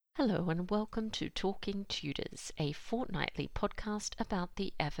Hello and welcome to Talking Tudors, a fortnightly podcast about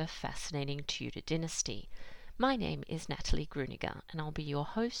the ever-fascinating Tudor dynasty. My name is Natalie Gruniger and I'll be your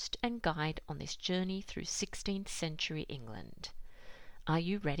host and guide on this journey through 16th century England. Are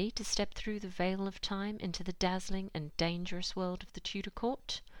you ready to step through the veil of time into the dazzling and dangerous world of the Tudor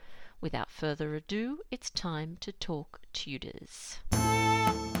court? Without further ado, it's time to talk Tudors.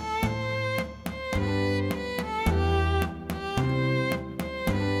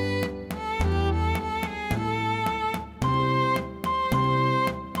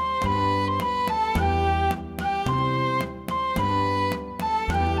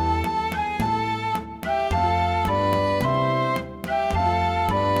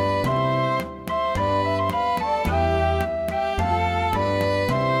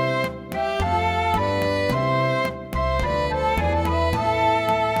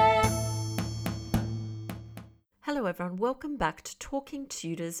 Hello everyone, welcome back to Talking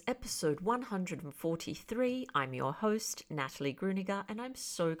Tudors, episode 143. I'm your host, Natalie Gruniger, and I'm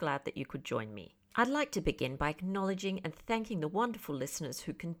so glad that you could join me. I'd like to begin by acknowledging and thanking the wonderful listeners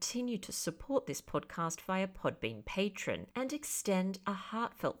who continue to support this podcast via Podbean Patron, and extend a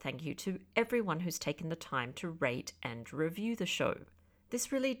heartfelt thank you to everyone who's taken the time to rate and review the show.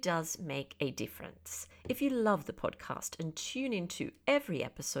 This really does make a difference. If you love the podcast and tune into every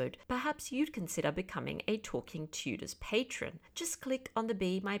episode, perhaps you'd consider becoming a Talking Tudors patron. Just click on the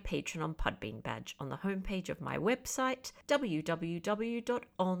Be My Patron on Podbean badge on the homepage of my website,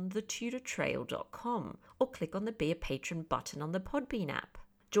 www.onthetudortrail.com, or click on the Be a Patron button on the Podbean app.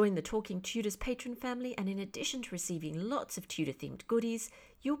 Join the Talking Tudors patron family, and in addition to receiving lots of Tudor-themed goodies,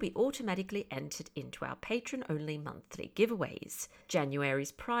 you'll be automatically entered into our patron-only monthly giveaways.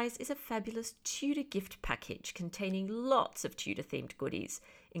 January's prize is a fabulous Tudor gift package containing lots of Tudor-themed goodies,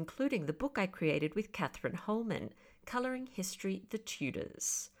 including the book I created with Catherine Holman, Colouring History: The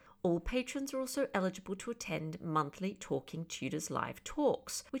Tudors. All patrons are also eligible to attend monthly Talking Tudors live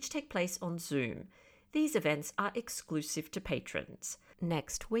talks, which take place on Zoom. These events are exclusive to patrons.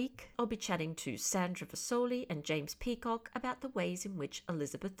 Next week, I'll be chatting to Sandra Vasoli and James Peacock about the ways in which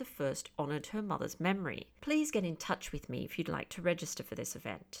Elizabeth I honoured her mother's memory. Please get in touch with me if you'd like to register for this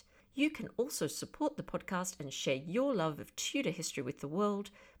event. You can also support the podcast and share your love of Tudor history with the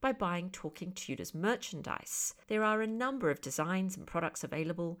world by buying Talking Tudors merchandise. There are a number of designs and products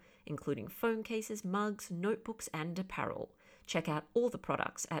available, including phone cases, mugs, notebooks, and apparel. Check out all the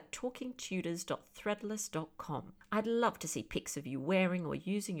products at talkingtudors.threadless.com. I'd love to see pics of you wearing or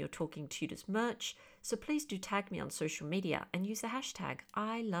using your Talking Tudors merch, so please do tag me on social media and use the hashtag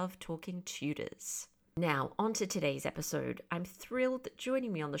 #ILoveTalkingTudors. Now, on to today's episode. I'm thrilled that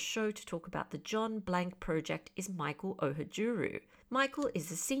joining me on the show to talk about the John Blanke Project is Michael Ohajuru. Michael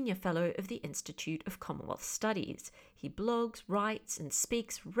is a Senior Fellow of the Institute of Commonwealth Studies. He blogs, writes, and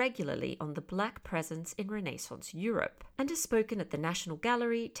speaks regularly on the Black presence in Renaissance Europe, and has spoken at the National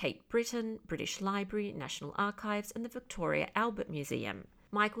Gallery, Tate Britain, British Library, National Archives, and the Victoria Albert Museum.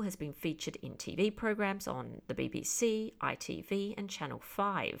 Michael has been featured in TV programs on the BBC, ITV, and Channel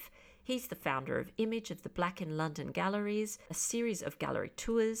 5. He's the founder of Image of the Black in London Galleries, a series of gallery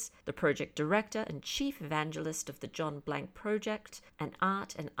tours, the project director and chief evangelist of the John Blanke Project, an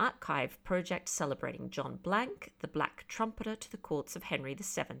art and archive project celebrating John Blanke, the Black trumpeter to the courts of Henry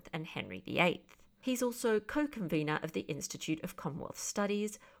VII and Henry VIII. He's also co-convener of the Institute of Commonwealth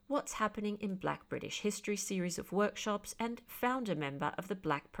Studies, What's Happening in Black British History series of workshops, and founder member of the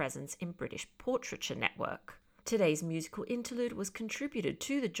Black Presence in British Portraiture Network. Today's musical interlude was contributed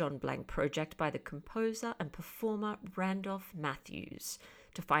to the John Blanke Project by the composer and performer Randolph Matthews.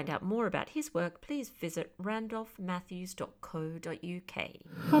 To find out more about his work, please visit randolphmatthews.co.uk.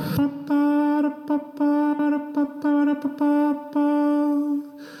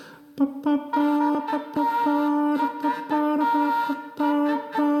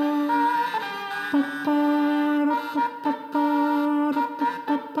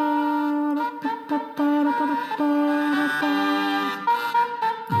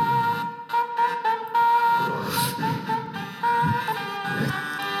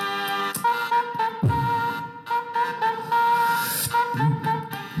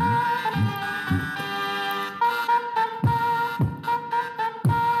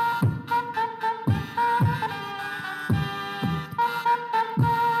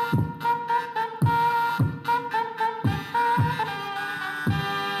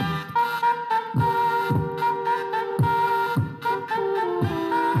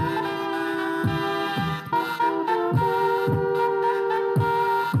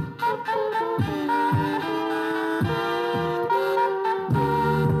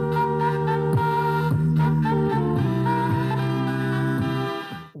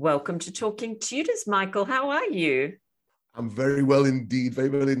 Welcome to Talking Tudors, Michael. How are you? I'm very well indeed,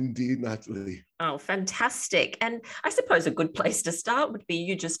 Natalie. Oh, fantastic. And I suppose a good place to start would be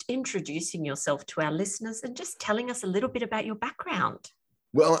you just introducing yourself to our listeners and just telling us a little bit about your background.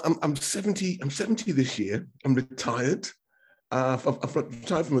 Well, I'm 70. I'm 70 this year. I'm retired. I've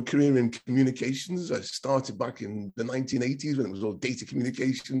retired from a career in communications. I started back in the 1980s when it was all data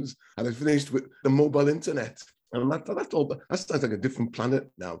communications, and I finished with the mobile internet. And that sounds like a different planet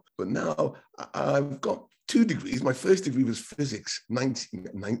now. But now I've got 2 degrees. My first degree was physics,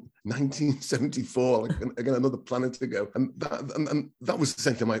 1974, again, another planet ago. And that was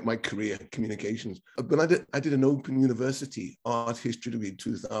essentially my career, communications. But I did an open university art history degree in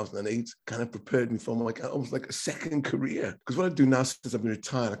 2008, kind of prepared me for almost like a second career. Because what I do now since I've been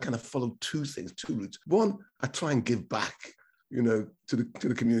retired, I kind of follow 2 things, 2 routes. One, I try and give back, to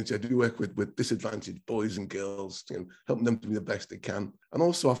the community. I do work with disadvantaged boys and girls, helping them to be the best they can. And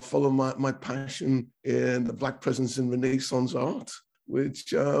also I follow my passion in the Black presence in Renaissance art,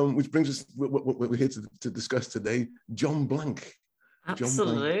 which brings us what we're here to discuss today, John Blank.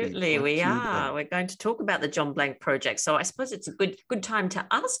 Absolutely, we are. We're going to talk about the John Blank project. So I suppose it's a good time to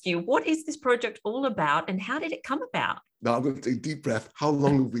ask you, what is this project all about and how did it come about? Now I'm going to take a deep breath. How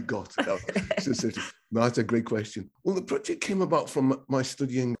long have we got? No, that's a great question. Well, the project came about from my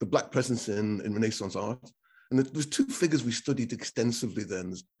studying the Black presence in Renaissance art. And there's 2 figures we studied extensively then.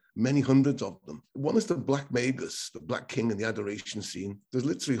 There's many hundreds of them. One is the Black Magus, the Black King in the adoration scene. There's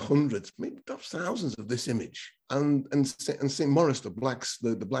literally hundreds, maybe perhaps thousands of this image. And St. Maurice, the Black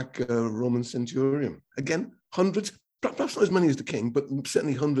Roman centurion. Again, hundreds, perhaps not as many as the king, but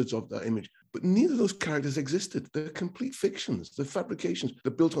certainly hundreds of that image. But neither of those characters existed. They're complete fictions. They're fabrications.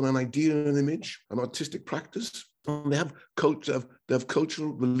 They're built on an idea and an image, an artistic practice. And they have cultural,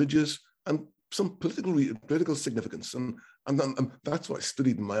 religious, and some political significance. And that's what I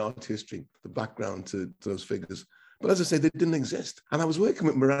studied in my art history, the background to those figures. But as I say, they didn't exist. And I was working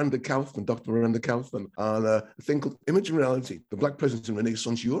with Miranda Kaufman, Dr. Miranda Kaufman, on a thing called Image and Reality, the Black presence in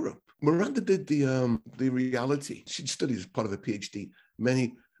Renaissance Europe. Miranda did the reality. She'd studied as part of a PhD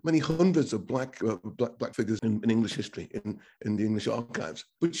many hundreds of black figures in English history, in the English archives.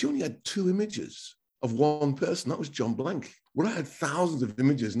 But she only had 2 images of one person. That was John Blank. Where I had thousands of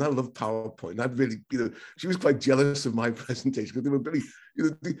images, and I love PowerPoint. And I'd really, she was quite jealous of my presentation because they were really,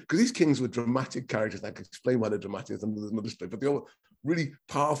 because these kings were dramatic characters. And I could explain why they're dramatic. There's another story, but they were really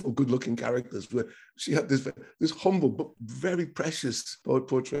powerful, good-looking characters. Where she had this humble but very precious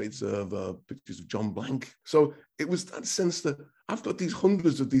portraits of pictures of John Blank. So it was that sense that I've got these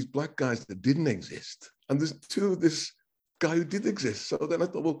hundreds of these black guys that didn't exist, and there's 2 of this guy who did exist. So then I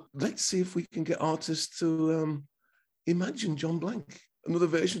thought, well, let's see if we can get artists to imagine John Blank, another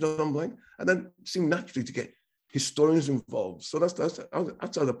version of John Blank, and then it seemed naturally to get historians involved. So that's how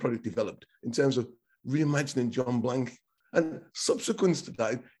the project developed in terms of reimagining John Blank. And subsequent to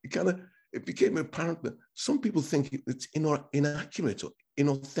that, it became apparent that some people think it's inaccurate or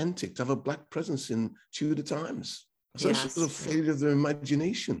inauthentic to have a black presence in Tudor times. So yes. It's sort of failure of their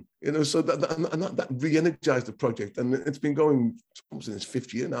imagination, so that re-energized the project. And it's been going almost in its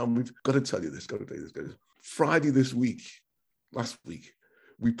 5th year now. And we've got to tell you this, Friday last week,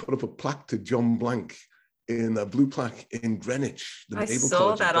 we put up a plaque to John Blank in a blue plaque in Greenwich. I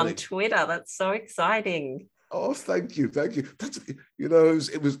saw that on Twitter. That's so exciting. Oh, thank you. That's,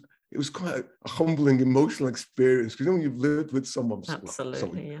 it was quite a humbling, emotional experience. Because when you've lived with someone,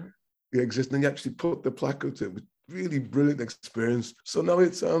 you exist, and you actually put the plaque up to it. Really brilliant experience. So now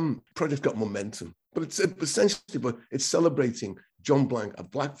it's project got momentum, but it's essentially, it's celebrating John Blank, a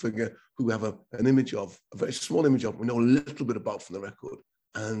black figure who have an image of, a very small image of, we know a little bit about from the record,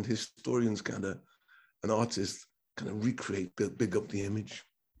 and historians and artists recreate, big up the image.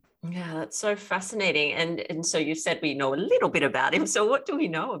 Yeah, that's so fascinating. And so you said we know a little bit about him. So what do we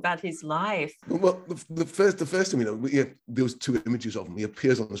know about his life? Well, the first thing we know, there was 2 images of him. He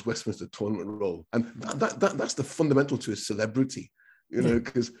appears on his Westminster tournament roll, and that's the fundamental to his celebrity,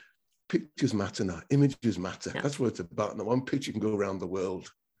 because pictures matter now, images matter. Yeah. That's what it's about. Now, one picture can go around the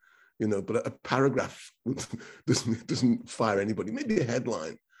world, but a paragraph doesn't fire anybody. Maybe a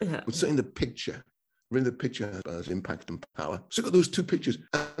headline, but certainly the picture. The picture has impact and power. So we've got those 2 pictures,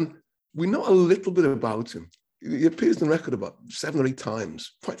 and we know a little bit about him. He appears in the record about 7 or 8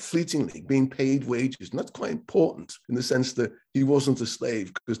 times, quite fleetingly, being paid wages. And that's quite important in the sense that he wasn't a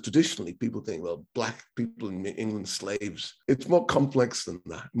slave, because traditionally people think, well, black people in England, slaves. It's more complex than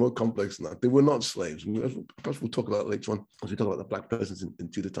that. They were not slaves. Perhaps we'll talk about it later on as we talk about the black presence in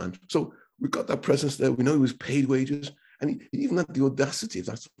Tudor times. So we've got that presence there. We know he was paid wages. And he even had the audacity, if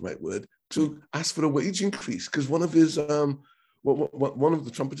that's the right word, to ask for a wage increase, because one of his one of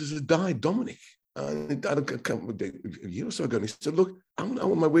the trumpeters had died, Dominic. And he died a year or so ago. And he said, look, I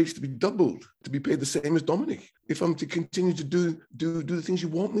want my wage to be doubled, to be paid the same as Dominic, if I'm to continue to do the things you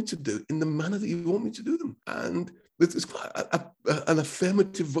want me to do in the manner that you want me to do them. And there's quite an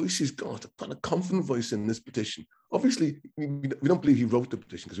affirmative voice he's got, quite a confident voice in this petition. Obviously, we don't believe he wrote the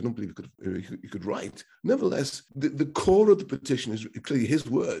petition because we don't believe he could write. Nevertheless, the core of the petition is clearly his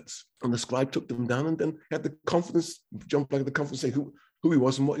words. And the scribe took them down and then had the confidence, John Blank had the confidence saying who he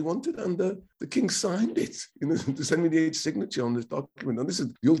was and what he wanted. And the king signed it, to send me the age signature on this document. And this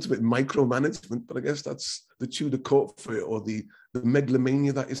is the ultimate micromanagement, but I guess that's the Tudor court for it, or the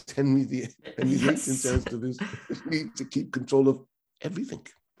megalomania that is Henry VIII in terms of his need to keep control of everything.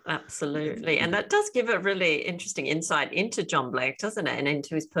 Absolutely. And that does give a really interesting insight into John Blank, doesn't it? And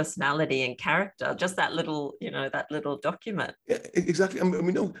into his personality and character, just that little document. Yeah, exactly. I mean,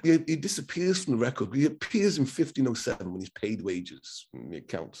 we know he disappears from the record. He appears in 1507 when he's paid wages in the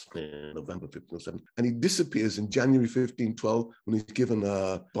accounts in November 1507. And he disappears in January 1512 when he's given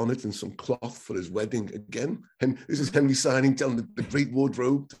a bonnet and some cloth for his wedding again. And this is Henry signing, telling the great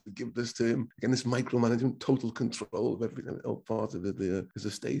wardrobe to give this to him. Again, this micromanagement, total control of everything, all part of his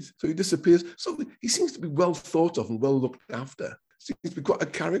estate. So he disappears. So he seems to be well thought of and well looked after. Seems to be quite a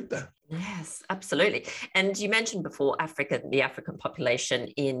character. Yes, absolutely. And you mentioned before the African population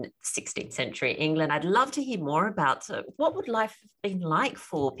in 16th century England. I'd love to hear more about what would life have been like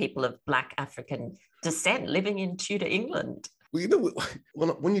for people of Black African descent living in Tudor England? Well,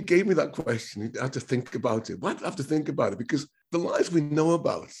 when you gave me that question, I had to think about it. Why did I have to think about it? Because the lives we know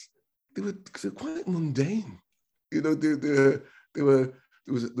about, they're quite mundane. There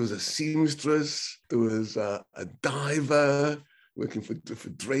was a seamstress, there was a diver working for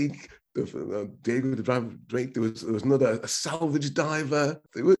Drake, Diego the driver Drake. There was another a salvage diver.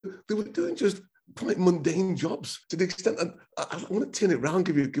 They were doing just quite mundane jobs to the extent. And I want to turn it around,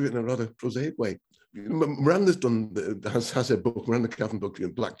 give it in a rather prosaic way. Miranda's has a book, Miranda Calvin book,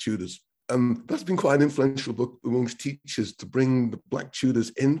 Black Tudors. That's been quite an influential book amongst teachers to bring the Black Tudors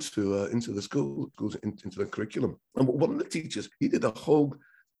into the schools, into the curriculum. And one of the teachers, he did a whole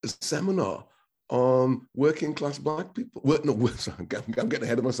seminar on working class Black people. I'm getting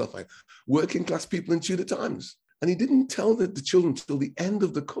ahead of myself. Working class people in Tudor times. And he didn't tell the children till the end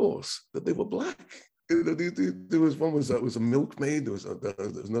of the course that they were Black. There was one was a milkmaid. There was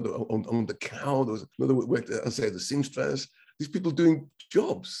another owned the cow. There was another worked, the seamstress. These people doing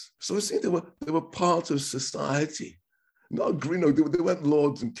jobs. So I think they were part of society. Not they weren't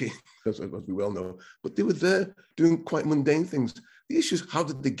lords and kings, as we well know, but they were there doing quite mundane things. The issue is, how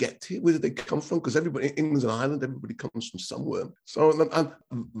did they get here? Where did they come from? Because England's an island, everybody comes from somewhere. So and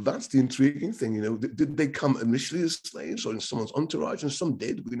that's the intriguing thing, Did they come initially as slaves or in someone's entourage? And some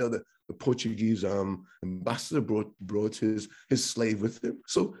did. We know that the Portuguese ambassador brought his slave with him.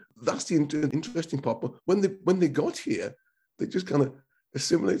 So that's the interesting part. But when they got here, they just kind of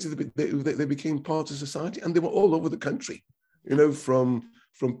assimilated. They became part of society, and they were all over the country,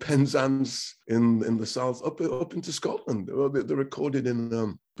 from Penzance in the south up into Scotland. They're recorded in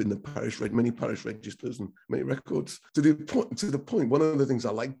the many parish registers and many records. To the point, one of the things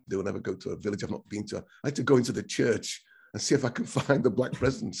I like to do whenever I go to a village I've not been to, I like to go into the church and see if I can find the Black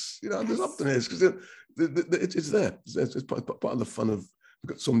presence. There's often is, because it's there. It's part of the fun of, we've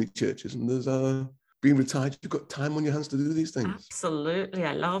got so many churches, and there's being retired, you've got time on your hands to do these things. Absolutely.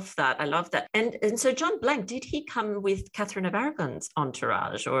 I love that. And so John Blank, did he come with Catherine of Aragon's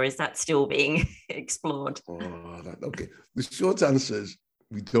entourage, or is that still being explored? Okay. The short answer is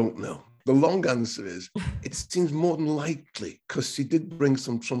we don't know. The long answer is it seems more than likely, because she did bring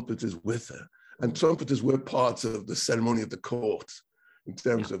some trumpeters with her, and trumpeters were part of the ceremony of the court in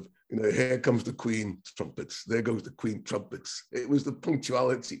terms of, here comes the Queen, trumpets, there goes the Queen, trumpets. It was the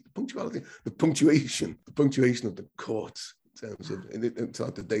punctuation of the court in terms of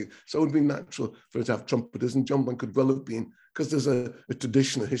throughout the day. So it would be natural for us to have trumpeters, and John Blank could well have been, because there's a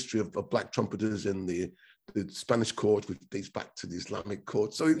traditional history of Black trumpeters in the Spanish court, which dates back to the Islamic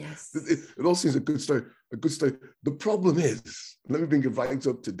court. So it all seems a good story. The problem is, let me bring it right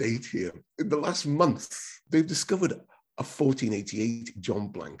up to date here. In the last month, they've discovered a 1488 John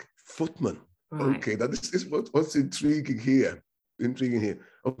Blank footman. Right. Okay, now this is what's intriguing here.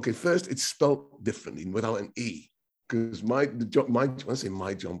 Okay, first it's spelled differently, without an E. Because when I say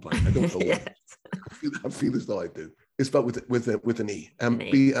my John Blank, I don't know yes. I feel as though I do. It's spelled with an E.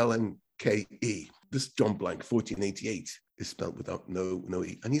 BLNKE. This John Blank, 1488, is spelled without no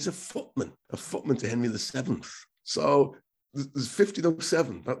E. And he's a footman to Henry VII. So there's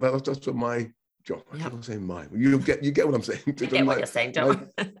 1507. That's what my John. I Yep. keep on saying my. You get what I'm saying. I get what you're saying, John.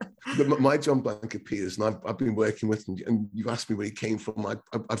 My John Blank appears, and I've been working with him, and you've asked me where he came from.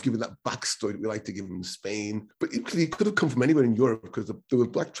 I've given that backstory that we like to give him in Spain, but he could have come from anywhere in Europe, because there were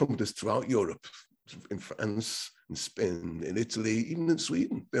black trumpeters throughout Europe, in France, in Spain, in Italy, even in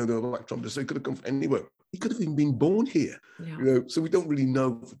Sweden. There were black trumpeters, so he could have come from anywhere. He could have even been born here, so we don't really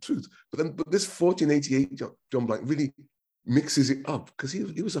know for truth. But this 1488 John Blank really mixes it up, because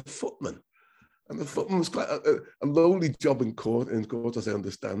he was a footman. And the footman was quite a lowly job in court, as I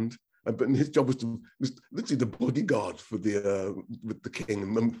understand. But his job was literally the bodyguard for with the king,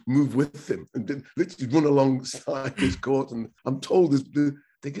 and move with him, and literally run alongside his court. And I'm told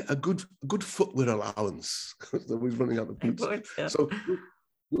they get a good footwear allowance, because they're always running out of boots. So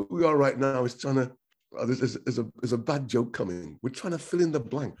what we are right now is trying to. There's a bad joke coming. We're trying to fill in the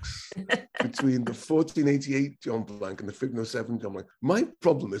blanks between the 1488 John Blank and the 1507 John Blank. My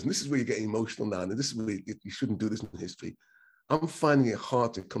problem is, and this is where you get emotional now, and this is where you shouldn't do this in history. I'm finding it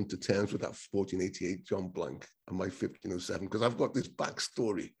hard to come to terms with that 1488 John Blank and my 1507, because I've got this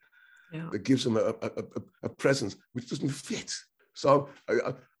backstory that gives them a presence which doesn't fit. So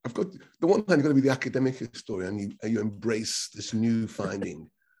I've got, the one hand, you've got to be the academic historian, and you embrace this new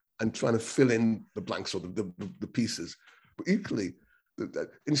finding and trying to fill in the blanks or the pieces. But equally,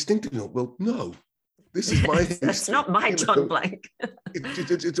 instinctively, well, no, this is my history. That's not my John Blank.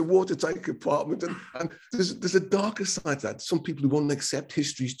 It's a watertight compartment, and there's a darker side to that. Some people who won't accept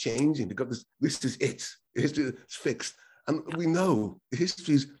history's changing. They've got this is it. History is fixed. And we know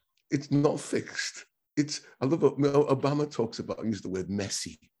it's not fixed. I love what Obama talks about. He used the word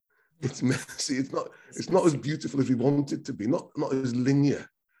messy. It's messy. It's not as beautiful as we want it to be. Not as linear.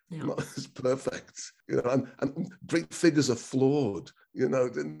 Not as perfect, and great figures are flawed. We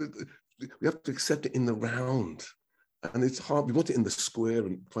have to accept it in the round, and it's hard. We want it in the square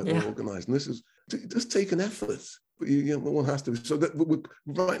and quite organized. And it does take an effort, but one has to. So that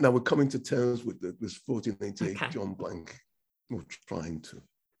right now we're coming to terms with this 1488 John Blank. We're trying to.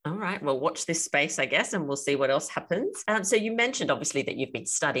 All right, well, watch this space, I guess, and we'll see what else happens. So you mentioned, obviously, that you've been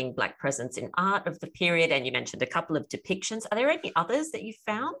studying Black presence in art of the period, and you mentioned a couple of depictions. Are there any others that you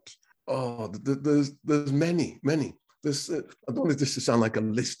found? Oh, there's many. I don't want this to sound like a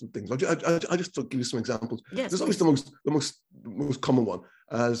list of things. I just give you some examples. Yes, there's always the most common one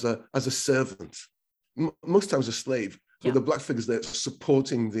as a servant, most times a slave, with the black figures there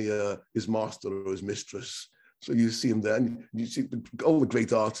supporting his master or his mistress. So you see him there, and you see all the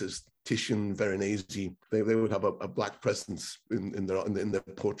great artists, Titian, Veronese. They would have a black presence in their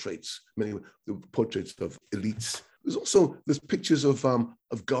portraits. Many portraits of elites. There's pictures of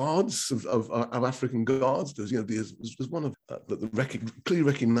guards of African guards. There's one of clearly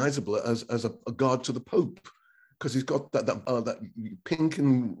recognizable as a guard to the Pope, because he's got that pink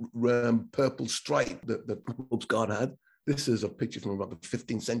and purple stripe that the Pope's guard had. This is a picture from about the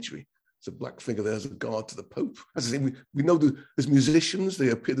 15th century. It's a black figure there as a guard to the Pope. As I say, we know there's musicians. They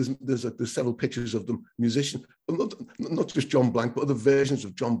appear. There's several pictures of them musicians, not just John Blank, but other versions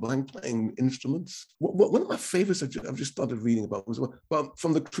of John Blank playing instruments. One of my favorites I've just started reading about was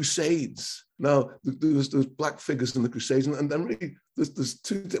from the Crusades. Now there's black figures in the Crusades, and then really there's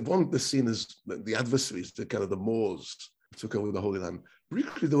two. One they're seen as the adversaries, the kind of the Moors who took over the Holy Land.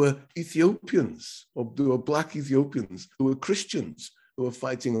 Briefly, there were Ethiopians, or there were black Ethiopians who were Christians, who were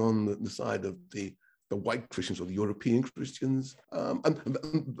fighting on the side of the white Christians or the European Christians. And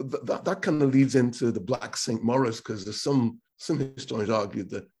that kind of leads into the Black St. Maurice, because there's some historians argued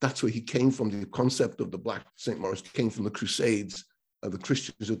that that's where he came from. The concept of the Black St. Maurice came from the Crusades, the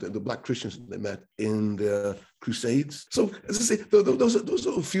Christians, the black Christians that they met in the Crusades. So as I say, those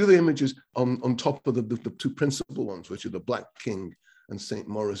are a few of the images on top of the two principal ones, which are the Black King and St.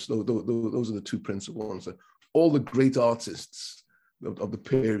 Maurice. Those are the two principal ones. All the great artists of the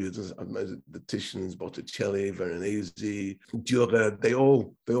period, the Titians, Botticelli, Veronese, Dürer, they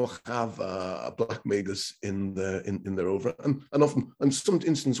all have black magus in their over, and often, in some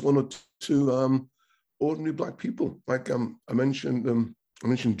instances, one or two ordinary black people. Like I mentioned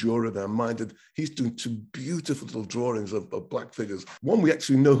Dürer there. Minded, he's doing two beautiful little drawings of black figures. One we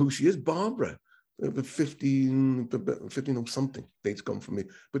actually know who she is, Barbara. 15 or something, dates come from me,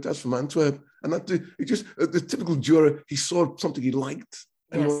 but that's from Antwerp. And the typical Dürer, he saw something he liked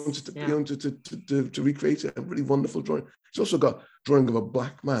and wanted to recreate it. A really wonderful drawing. He's also got a drawing of a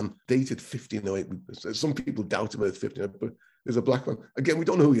black man dated 1508. Some people doubt about 1508, but there's a black man. Again, we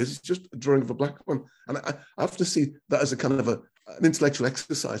don't know who he is. It's just a drawing of a black man. And I have to see that as a kind of an intellectual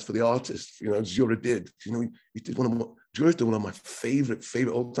exercise for the artist, as Dürer did. He did Dürer's done one of my favorite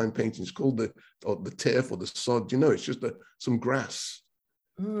all-time paintings called the turf or the sod. It's just some grass.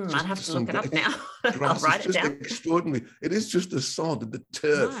 I'd have to look it up now. I'll Grass. write It's it just down. extraordinary. It is just the sod and the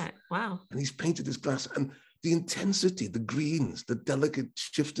turf. Right. Wow. And he's painted this grass. And the intensity, the greens, the delicate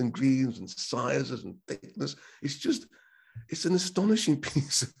shift in greens and sizes and thickness, it's an astonishing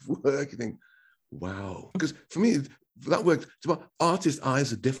piece of work. You think, wow. Because for me, that work, it's about artists'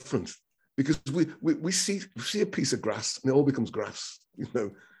 eyes are different. Because we see a piece of grass and it all becomes grass, you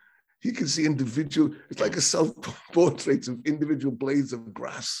know. You can see individual, it's like a self-portrait of individual blades of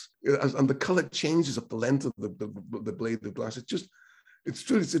grass. And the color changes up the length of the blade of grass. It's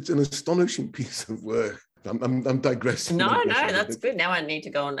true, it's an astonishing piece of work. I'm digressing. No, that's good. Now I need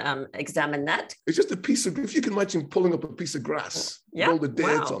to go and examine that. It's just a piece of, if you can imagine pulling up a piece of grass, with all the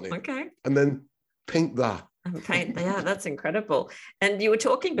dirt on it, okay, and then paint that. Yeah, that's incredible. And you were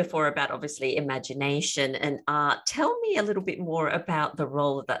talking before about obviously imagination and art. Tell me a little bit more about the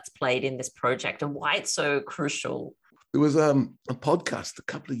role that's played in this project and why it's so crucial. There was a podcast a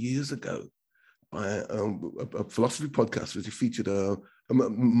couple of years ago by a philosophy podcast which featured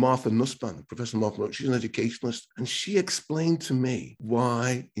Martha Nussbaum, Professor Martha Nussbaum. She's an educationalist, and she explained to me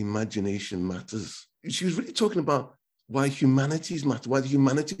why imagination matters. She was really talking about why humanities matter, why the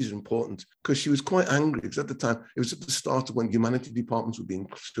humanities are important, because she was quite angry, because at the time, it was at the start of when humanities departments were being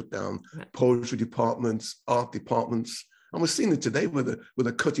shut down, poetry departments, art departments, and we're seeing it today where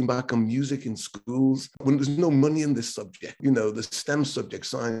they're cutting back on music in schools, when there's no money in this subject, you know, the STEM subject,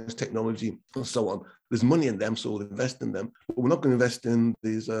 science, technology, and so on. There's money in them, so we'll invest in them, but we're not going to invest in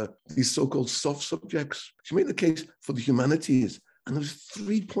these so-called soft subjects. She made the case for the humanities. And there was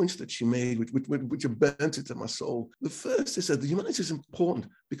 3 points that she made, which have burnt into my soul. The first is that the humanities is important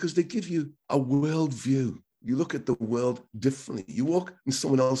because they give you a worldview. You look at the world differently. You walk in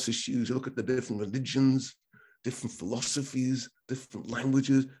someone else's shoes. You look at the different religions, different philosophies, different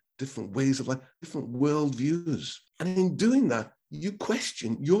languages, different ways of life, different worldviews. And in doing that, you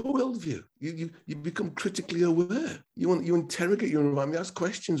question your worldview. You become critically aware. You interrogate your environment. You ask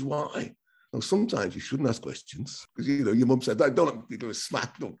questions. Why? Now, sometimes you shouldn't ask questions because, you know, your mum said, don't you're going to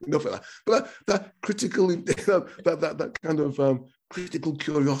smack, no, enough of that. But that critical, that kind of critical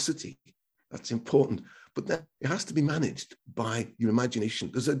curiosity, that's important. But then it has to be managed by your imagination.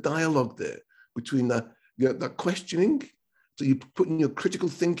 There's a dialogue there between that questioning. So you put in your critical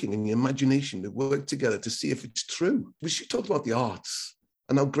thinking and your imagination to work together to see if it's true. We should talk about the arts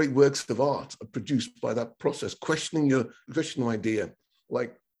and how great works of art are produced by that process, questioning your idea,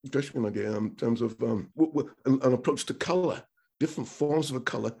 like questioning idea in terms of an approach to color, different forms of a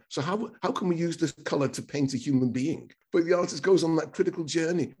color. So how can we use this color to paint a human being? But the artist goes on that critical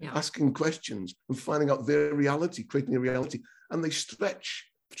journey, asking questions and finding out their reality, creating a reality, and they stretch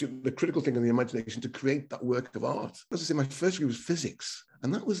the critical thing and the imagination to create that work of art. As I say, my first degree was physics,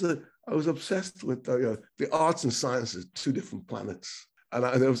 and that was I was obsessed with the arts and sciences, two different planets. And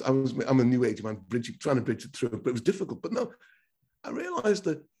I'm a new age man, trying to bridge it through, but it was difficult. But no, I realized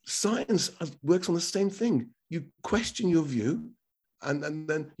that science works on the same thing. You question your view, and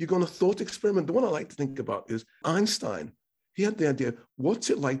then you go on a thought experiment. The one I like to think about is Einstein. He had the idea, what's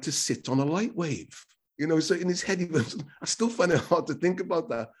it like to sit on a light wave? You know, so in his head, I still find it hard to think about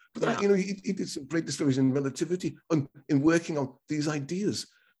that. But he did some great discoveries in relativity and in working on these ideas.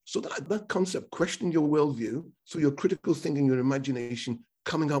 So that concept, questioning your worldview, so your critical thinking, your imagination,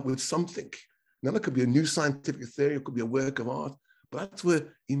 coming up with something. Now, that could be a new scientific theory, it could be a work of art, but that's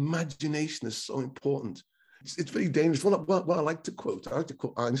where imagination is so important. It's very dangerous. What I like to quote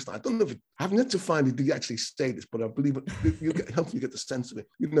Einstein. I don't know I haven't yet to find it, did he actually say this, but I believe it helps you get the sense of it.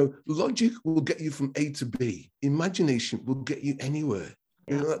 You know, logic will get you from A to B. Imagination will get you anywhere.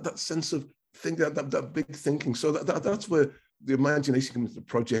 Yeah. You know, that sense of that big thinking. So that's where the imagination comes into the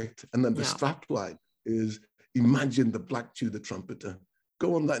project. And then the strapline is imagine the black tuba trumpeter.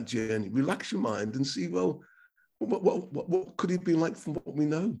 Go on that journey, relax your mind and see, well, what could it be like from what we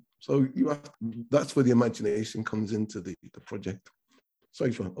know? So that's where the imagination comes into the project.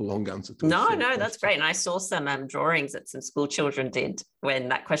 Sorry for a long answer to No, that's great. And I saw some drawings that some school children did when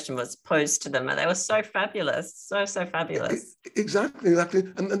that question was posed to them, and they were so fabulous, so fabulous. Exactly.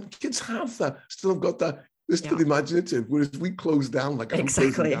 And kids have that, still have got that. They're still imaginative, whereas we close down, like I'm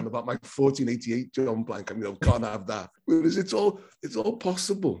closing down about my 1488 John Blank. Can't have that. Whereas it's all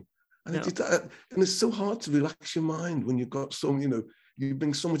possible. And it's so hard to relax your mind when you've got you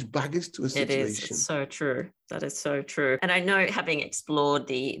bring so much baggage to a situation. It is. It's so true. That is so true. And I know, having explored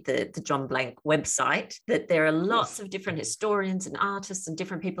the John Blank website, that there are lots of different historians and artists and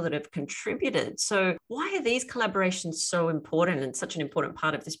different people that have contributed. So why are these collaborations so important and such an important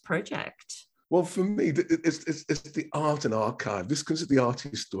part of this project? Well, for me, it's the art and archive. This comes at the art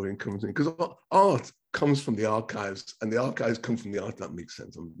historian comes in, because art comes from the archives, and the archives come from the art. That makes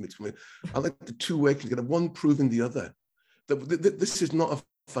sense. I like the two working together, one proving the other. This is not a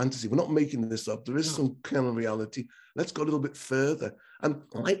fantasy. We're not making this up. There is some kind of reality. Let's go a little bit further. And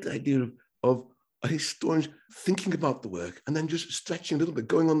I like the idea of a historian thinking about the work and then just stretching a little bit,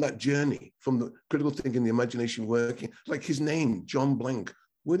 going on that journey from the critical thinking, the imagination working, like his name, John Blank.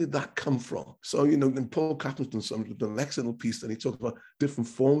 Where did that come from? So, and Paul Kaplan's done an excellent piece, and he talked about different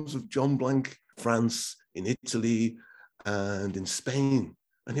forms of John Blank, France, in Italy, and in Spain.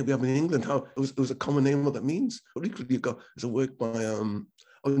 And here we have in England, how it was a common name, what that means. But equally, you've got, there's a work by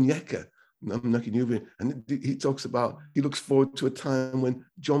Onyeka, and he talks about, he looks forward to a time when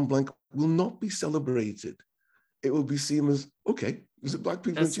John Blank will not be celebrated. It will be seen as, okay, there's a Black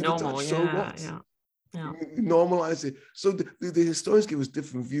people in normal, so what? Yeah. Normalize it. So the historians give us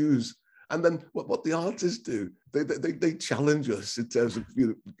different views, and then what the artists do, they challenge us in terms of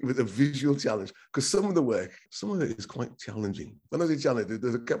with a visual challenge, because some of it is quite challenging. When I say challenge,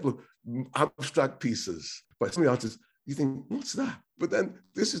 there's a couple of abstract pieces by some of the artists. You think, what's that? But then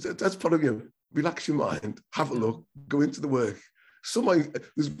that's part of relax your mind, have a look, go into the work.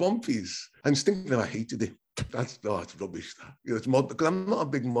 There's one piece, I'm thinking, I hated it. It's rubbish. It's modern, because I'm not a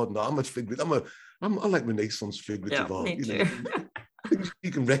big modern. I'm a figurative. I like Renaissance figurative art. Me too. Things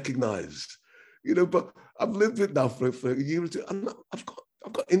you can recognize, But I've lived with it now for a year or two, and I've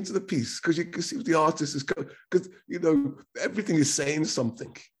got into the piece because you can see what the artist is going. Because everything is saying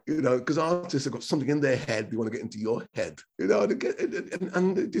something. Because artists have got something in their head. They want to get into your head.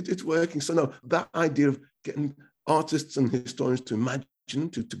 And it's working. So no, that idea of getting artists and historians to imagine,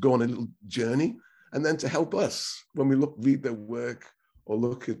 to go on a little journey, and then to help us when we read their work or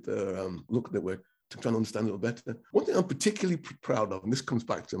look at their work, to try and understand a little better. One thing I'm particularly proud of, and this comes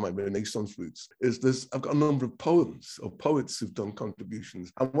back to my Renaissance roots, is I've got a number of poems or poets who've done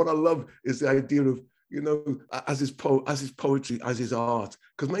contributions. And what I love is the idea of, as his poetry, as his art,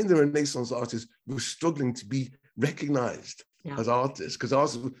 because many of the Renaissance artists were struggling to be recognized as artists, because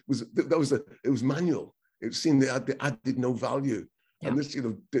ours it was manual. It was seen they added no value. Yeah. And this,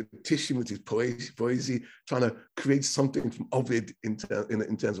 Titian with his poesy, trying to create something from Ovid in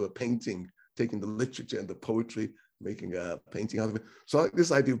terms of a painting, taking the literature and the poetry, making a painting out of it. So I like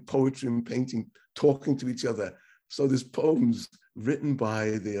this idea of poetry and painting talking to each other. So there's poems written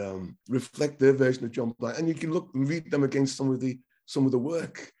by reflect their version of John Blank, and you can look and read them against some of the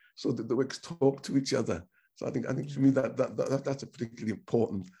work, so that the works talk to each other. So I think for me that's a particularly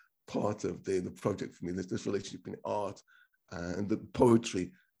important part of the project for me. This relationship between art and the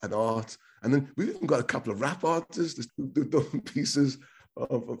poetry and art. And then we've even got a couple of rap artists who've done pieces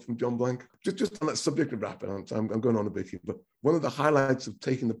from John Blank. Just on that subject of rap, I'm going on a bit here, but one of the highlights of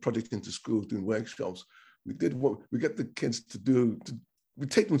taking the project into schools, doing workshops, we get the kids we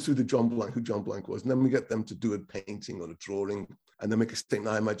take them through who John Blank was, and then we get them to do a painting or a drawing, and then make a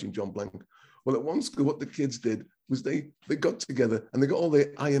statement, I imagine John Blank. Well, at one school, what the kids did was they got together and they got all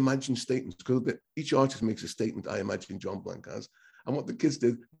their I imagine statements, because each artist makes a statement, I imagine John Blank has. And what the kids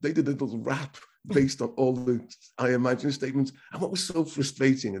did, they did a little rap based on all the I imagine statements. And what was so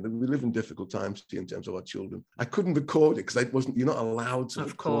frustrating, and we live in difficult times in terms of our children, I couldn't record it because you're not allowed to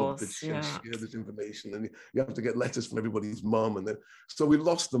record share this information, and you have to get letters from everybody's mum. And then, so we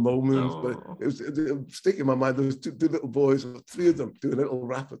lost the moment, but it was sticking in my mind. There was two little boys, or three of them, doing a little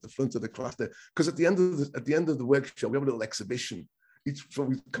rap at the front of the class there. Because at the end of the workshop, we have a little exhibition. So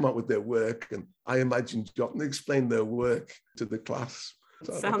we come out with their work, and I imagine John, they explain their work to the class.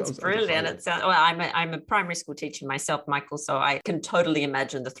 So sounds brilliant. I'm a primary school teacher myself, Michael, so I can totally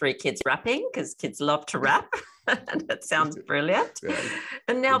imagine the three kids rapping, because kids love to rap. And it sounds brilliant. Yeah.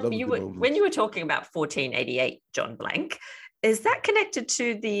 And now when you were talking about 1488 John Blank, is that connected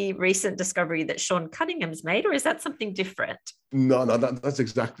to the recent discovery that Sean Cunningham's made, or is that something different? No, that's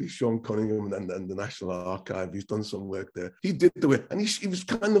exactly Sean Cunningham and the National Archive. He's done some work there. He did the work, and he was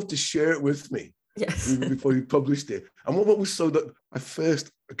kind enough to share it with me. Yes. Before he published it. And what was so that I first,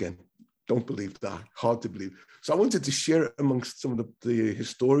 again, don't believe that, hard to believe. So I wanted to share it amongst some of the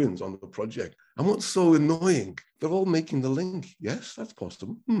historians on the project. And what's so annoying, they're all making the link. Yes, that's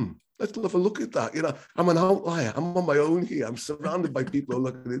possible. Let's have a look at that. I'm an outlier. I'm on my own here. I'm surrounded by people who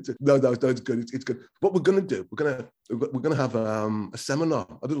are looking into it. No, it's good. It's good. What we're going to do, we're going to have a seminar,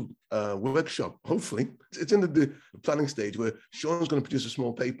 a little workshop, hopefully. It's in the planning stage where Sean's going to produce a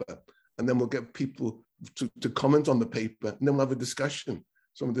small paper, and then we'll get people to comment on the paper, and then we'll have a discussion.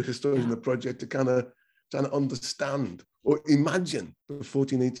 Some of the historians in the project to kind of trying to understand or imagine the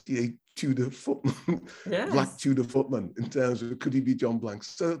 1488 Tudor footman, Black Tudor footman, in terms of could he be John Blank?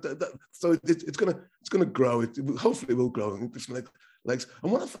 So it's going to grow. Hopefully it will grow. legs.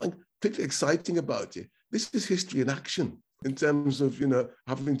 And what I find particularly exciting about it, this is history in action in terms of,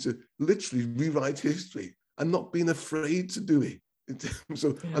 having to literally rewrite history and not being afraid to do it. In terms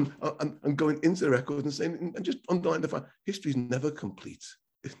of, and going into the record and saying, and just underline the fact, history is never complete.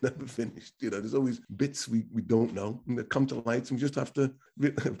 It's never finished. There's always bits we don't know and that come to light, and we just have to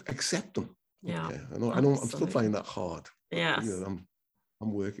accept them. Yeah. Okay. I'm still finding that hard. Yes.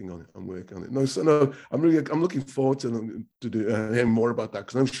 I'm working on it. I'm looking forward to hearing more about that,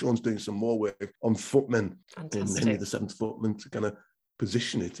 because I know Sean's doing some more work on footmen. Fantastic. In Henry VII footmen, to kind of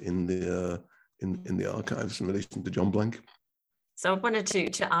position it in the archives in relation to John Blank. So I wanted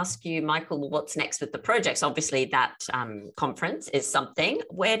to ask you, Michael, what's next with the projects? Obviously, that conference is something.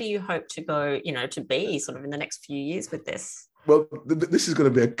 Where do you hope to go, to be sort of in the next few years with this? Well, this is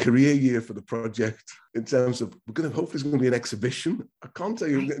going to be a career year for the project in terms of, hopefully it's going to be an exhibition. I can't tell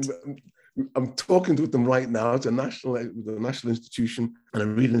you, right. I'm talking to them right now. It's a national institution and a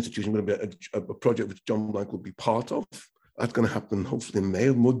reading institution, going to be a project which John Blank will be part of. That's going to happen hopefully in May,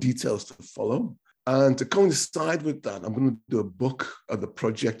 more details to follow. And to coincide with that, I'm going to do a book of the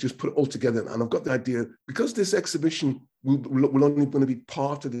project, just put it all together. And I've got the idea, because this exhibition will only going to be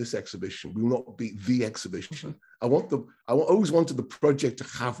part of this exhibition, will not be the exhibition. I always wanted the project to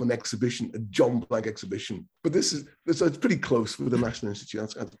have an exhibition, a John Blank exhibition. But it's pretty close with the National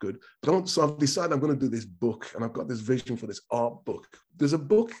Institute. That's good. But so I've decided I'm going to do this book, and I've got this vision for this art book. There's a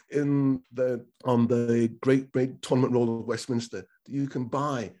book on the Great Tournament Roll of Westminster that you can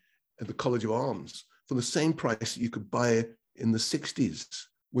buy at the College of Arms for the same price that you could buy it in the 60s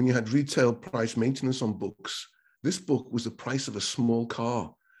when you had retail price maintenance on books. This book was the price of a small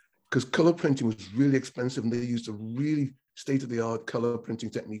car, because color printing was really expensive, and they used a really state-of-the-art color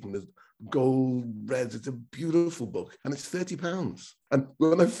printing technique, and there's gold, reds. It's a beautiful book, and it's £30. And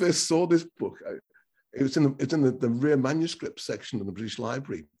when I first saw this book, it's in the rare manuscript section of the British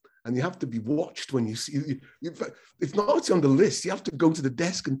Library. And you have to be watched when you see it's not on the list. You have to go to the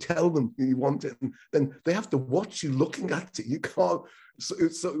desk and tell them you want it, and then they have to watch you looking at it. You can't.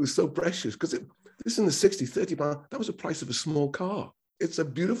 It was so precious, because this in the 60s, £30. That was the price of a small car. It's a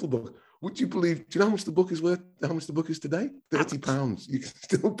beautiful book. Would you believe? Do you know how much the book is worth? How much the book is today? £30. You can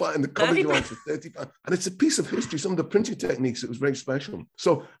still buy it in the College of Arms for £30, and it's a piece of history. Some of the printing techniques, it was very special.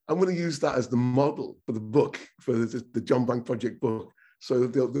 So I'm going to use that as the model for the book, for the John Blank Project book. So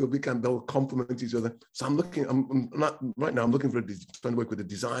they'll complement each other. So I'm looking for trying to work with a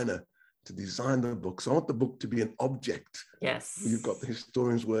designer to design the book. So I want the book to be an object. Yes. You've got the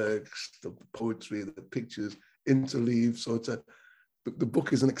historian's works, the poetry, the pictures interleaved. So the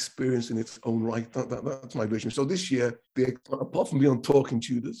book is an experience in its own right. That's my vision. So this year, apart from being on Talking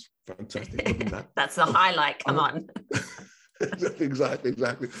Tudors, fantastic. That's the highlight. Come on. Exactly.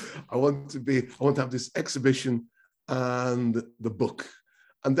 I want to have this exhibition and the book,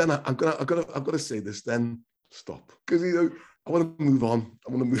 and then I've got to say this. Then stop, because I want to move on.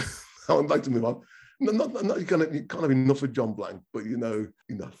 I would like to move on. Not you can't have enough of John Blank, but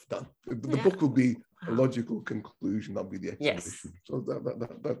enough done. The book will be a logical conclusion. That'll be the exhibition. Yes. So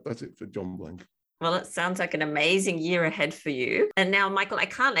that's it for John Blank. Well, it sounds like an amazing year ahead for you. And now, Michael, I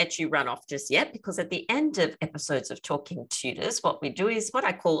can't let you run off just yet, because at the end of episodes of Talking Tudors, what we do is what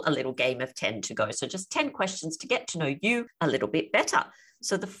I call a little game of 10 to go. So just 10 questions to get to know you a little bit better.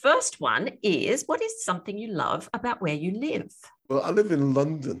 So the first one is, what is something you love about where you live? Well, I live in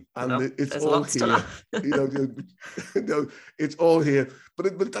London, and it's all here. It's all here,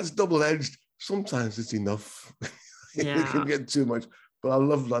 but that's double-edged. Sometimes it's enough. It can get too much. But I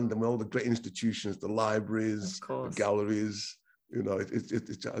love London with all the great institutions, the libraries, the galleries.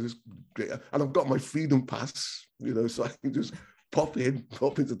 It's just great. And I've got my freedom pass, so I can just pop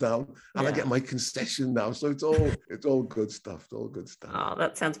into town, and I get my concession now. So it's all good stuff. It's all good stuff. Oh,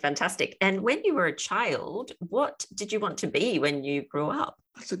 that sounds fantastic. And when you were a child, what did you want to be when you grew up?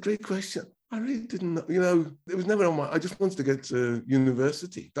 That's a great question. I really didn't know. It was never on I just wanted to get to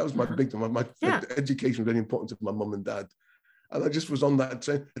university. That was my big thing. My education was very important to my mum and dad. And I just was on that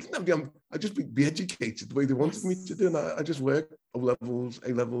train. I just be educated the way they wanted me to do. And I just worked O-levels,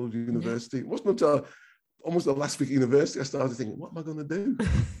 A-levels, university. It wasn't until almost the last week at university I started thinking, what am I going to do?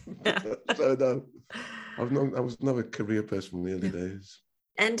 So no, I was never a career person in the early days.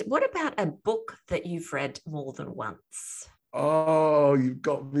 And what about a book that you've read more than once? Oh, you've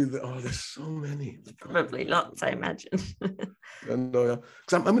got me. There's so many. Probably lots, I imagine. And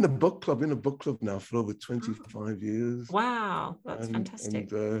because I'm in a book club, now for over 25 years. Wow, that's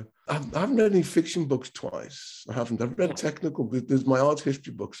fantastic. And I haven't read any fiction books twice. I haven't. I've read technical, but there's my art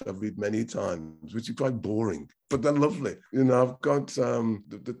history books I've read many times, which is quite boring, but they're lovely. I've got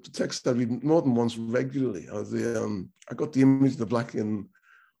the text I read more than once regularly. I got The Image of the Black in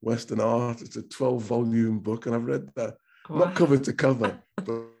Western Art. It's a 12-volume book, and I've read that. Wow. Not cover to cover,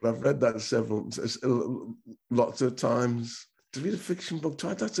 but I've read that lots of times. To read a fiction book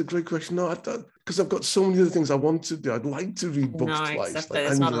twice, that's a great question. No, I don't, because I've got so many other things I want to do. I'd like to read books twice. Exactly. Like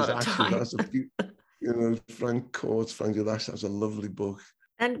there's not a lot of time. That's a few, Frank Court's Frankie Lash, that's a lovely book.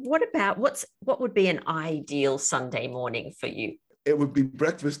 And what would be an ideal Sunday morning for you? It would be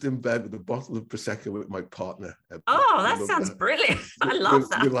breakfast in bed with a bottle of Prosecco with my partner. Oh, that sounds brilliant. I love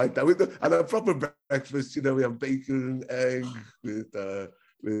that. We like that. And a proper breakfast, we have bacon and egg with the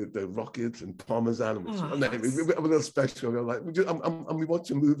rocket and parmesan. And then we have a little special. And we watch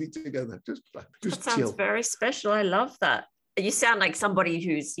a movie together. Just that sounds chill. Very special. I love that. You sound like somebody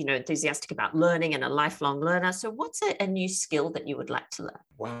who's, enthusiastic about learning and a lifelong learner. So what's a new skill that you would like to learn?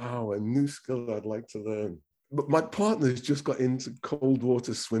 Wow, a new skill I'd like to learn. But my partner's just got into cold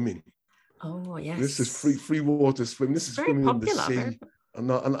water swimming. Oh, yes. This is free water swimming. This is very swimming popular, in the sea. And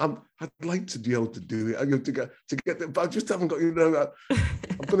I'd like to be able to do it. I to get there, but I just haven't got,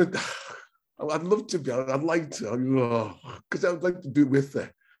 I'd love to be able, I'd like to, because I would like to do it with her.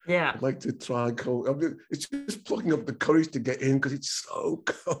 Yeah. I'd like to try cold. It's just plucking up the courage to get in because it's so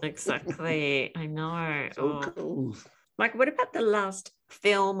cold. Exactly. I know. So cold. Mike, what about the last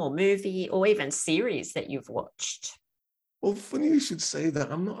film or movie or even series that you've watched? Well, funny you should say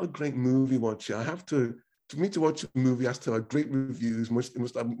that. I'm not a great movie watcher. For me to watch a movie, has to have great reviews. Must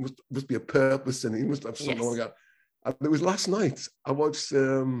be a purpose in it. It must have something like that. And it was last night. I watched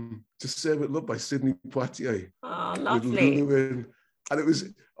To Serve With Love by Sidney Poitier. Oh, lovely. And it was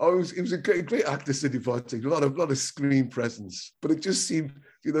a great actor, Sidney Poitier. A lot of screen presence. But it just seemed,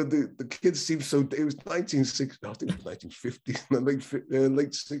 the kids seemed so. It was 1960. I think it was 1950s,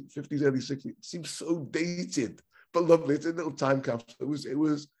 late 50s, early 60s. It seemed so dated, but lovely. It's a little time capsule. It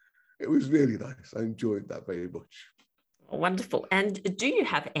was really nice. I enjoyed that very much. Wonderful. And do you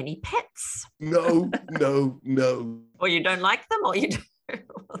have any pets? No. Or you don't like them, or you don't?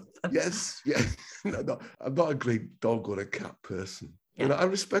 Yes. No. I'm not a great dog or a cat person. Yeah. I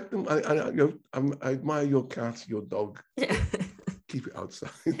respect them. I admire your cat, your dog. Yeah. Keep it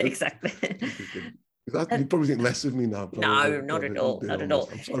outside. Exactly. You probably think less of me now. No, not at all. Not at all.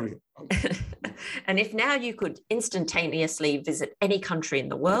 I'm sorry. And if now you could instantaneously visit any country in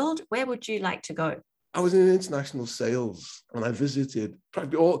the world, where would you like to go? I was in international sales and I visited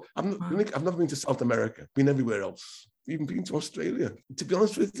practically all. I've never been to South America, been everywhere else, even been to Australia. To be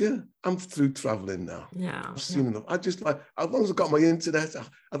honest with you, I'm through traveling now. Yeah. I've seen enough. I just like, as long as I've got my internet,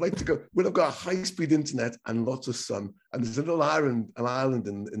 I'd like to go, when I've got a high-speed internet and lots of sun. And there's a little island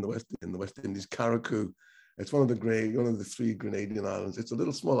in the West Indies, Karakou. It's one of the 3 Grenadian islands. It's a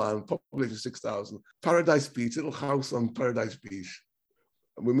little small island, population 6,000. Paradise Beach, little house on Paradise Beach.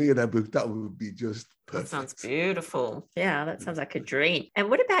 With me and Ebu, that would be just perfect. That sounds beautiful. Yeah, that sounds like a dream. And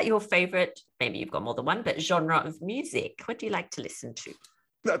what about your favorite, maybe you've got more than one, but genre of music? What do you like to listen to?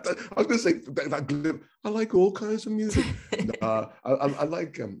 I was going to say that I like all kinds of music. I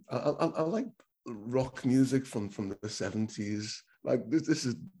like rock music from the 70s. Like this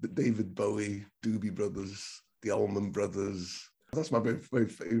is the David Bowie, Doobie Brothers, the Allman Brothers. That's my very, very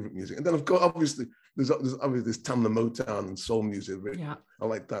favorite music. And then, of course, obviously, there's Tamla Motown and soul music. Yeah. I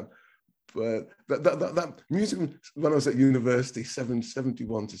like that. But that music, when I was at university,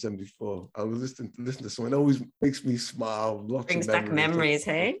 71 to 74, I was listening to something. It always makes me smile. Brings back memories,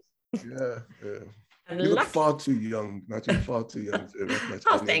 hey? Yeah. You look far too young, Nigel, far too young to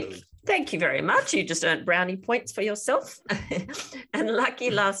recognize. Thank you very much. You just earned brownie points for yourself. And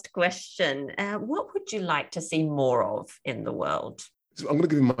lucky last question. What would you like to see more of in the world? So I'm going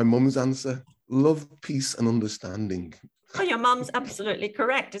to give you my mum's answer. Love, peace and understanding. Oh, your mum's absolutely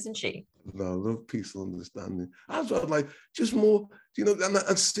correct, isn't she? No, love, peace and understanding. I was like, just more,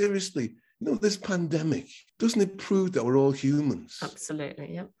 and seriously, this pandemic, doesn't it prove that we're all humans?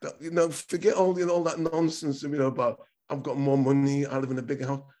 Absolutely, yeah. Forget all that nonsense, about I've got more money, I live in a bigger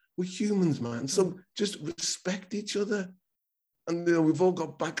house. We're humans, man. So just respect each other. And, we've all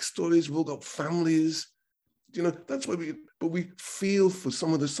got backstories, we've all got families. That's why we feel for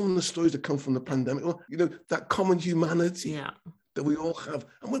some of the stories that come from the pandemic, that common humanity that we all have.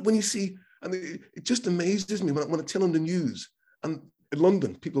 And when you see, and it just amazes me when I turn on the news and in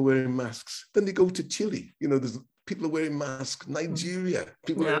London, people wearing masks. Then they go to Chile. There's People are wearing masks. Nigeria,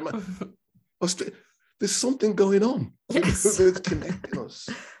 people are Yeah. wearing masks. Australia, there's something going on. Yes. It's connecting us.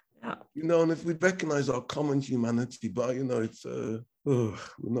 Yeah. And if we recognize our common humanity, but it's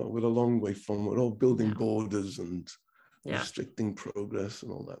we're a long way from. We're all building borders and restricting progress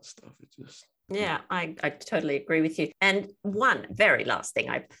and all that stuff. It just. Yeah, I totally agree with you. And one very last thing,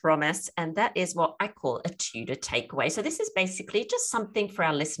 I promise, and that is what I call a Tudor takeaway. So this is basically just something for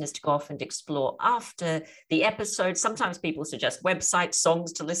our listeners to go off and explore after the episode. Sometimes people suggest websites,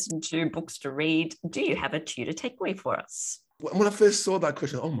 songs to listen to, books to read. Do you have a Tudor takeaway for us? When I first saw that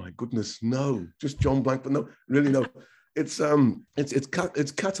question, oh my goodness, no, just John Blank, but no, really no. It's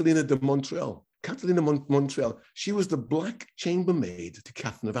Catalina de Montreal. Catalina Montreal, she was the black chambermaid to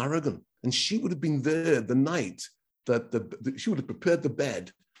Catherine of Aragon. And she would have been there the night that she would have prepared the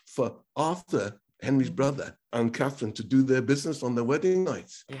bed for Arthur, Henry's brother, and Catherine to do their business on their wedding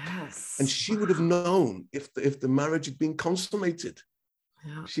night. Yes. And she would have known if the marriage had been consummated.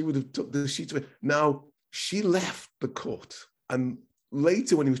 Yeah. She would have took the sheet away. Now, she left the court. And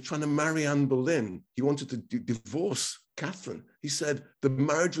later, when he was trying to marry Anne Boleyn, he wanted to divorce Catherine. He said the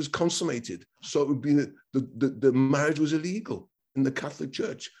marriage was consummated. So it would be the marriage was illegal in the Catholic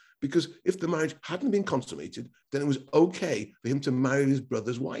Church. Because if the marriage hadn't been consummated, then it was okay for him to marry his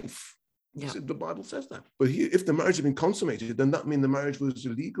brother's wife. Yeah. So the Bible says that. But if the marriage had been consummated, then that means the marriage was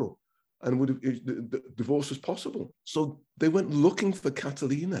illegal and the divorce was possible. So they went looking for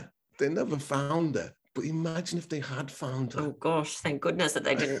Catalina. They never found her. But imagine if they had found her. Oh gosh, thank goodness that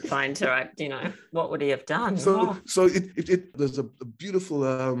they didn't find her. What would he have done? So there's a beautiful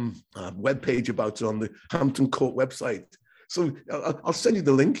webpage about it on the Hampton Court website. So I'll send you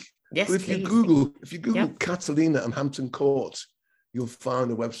the link. Yes, but if you Google Catalina and Hampton Court, you'll find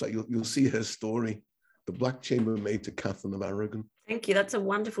a website. You'll see her story, the black chambermaid to Catherine of Aragon. Thank you. That's a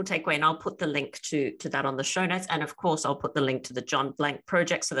wonderful takeaway. And I'll put the link to that on the show notes. And of course, I'll put the link to the John Blank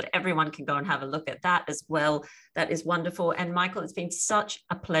Project so that everyone can go and have a look at that as well. That is wonderful. And Michael, it's been such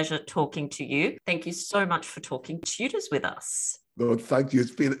a pleasure talking to you. Thank you so much for talking Tudors with us. Lord, thank you.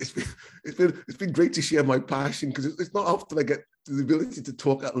 It's been great to share my passion because it's not often I get the ability to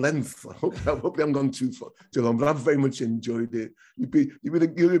talk at length. I hope I haven't gone too long, but I've very much enjoyed it.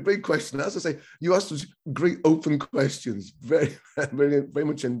 You're a great questioner. As I say, you asked us great open questions. Very, very, very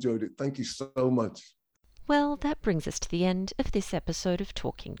much enjoyed it. Thank you so much. Well, that brings us to the end of this episode of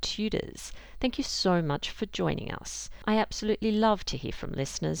Talking Tudors. Thank you so much for joining us. I absolutely love to hear from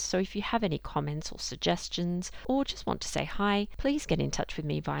listeners, so if you have any comments or suggestions, or just want to say hi, please get in touch with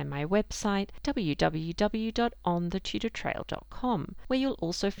me via my website, www.onthetudortrail.com, where you'll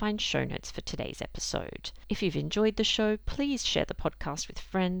also find show notes for today's episode. If you've enjoyed the show, please share the podcast with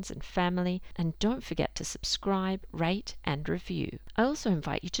friends and family, and don't forget to subscribe, rate, and review. I also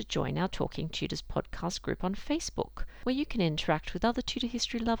invite you to join our Talking Tudors podcast group on Facebook, where you can interact with other Tudor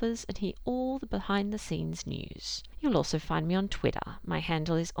history lovers and hear all the behind-the-scenes news. You'll also find me on Twitter. My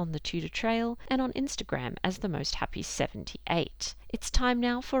handle is On The Tudor Trail, and on Instagram as TheMostHappy78. It's time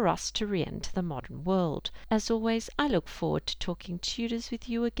now for us to re-enter the modern world. As always, I look forward to talking Tudors with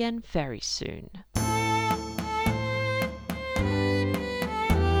you again very soon.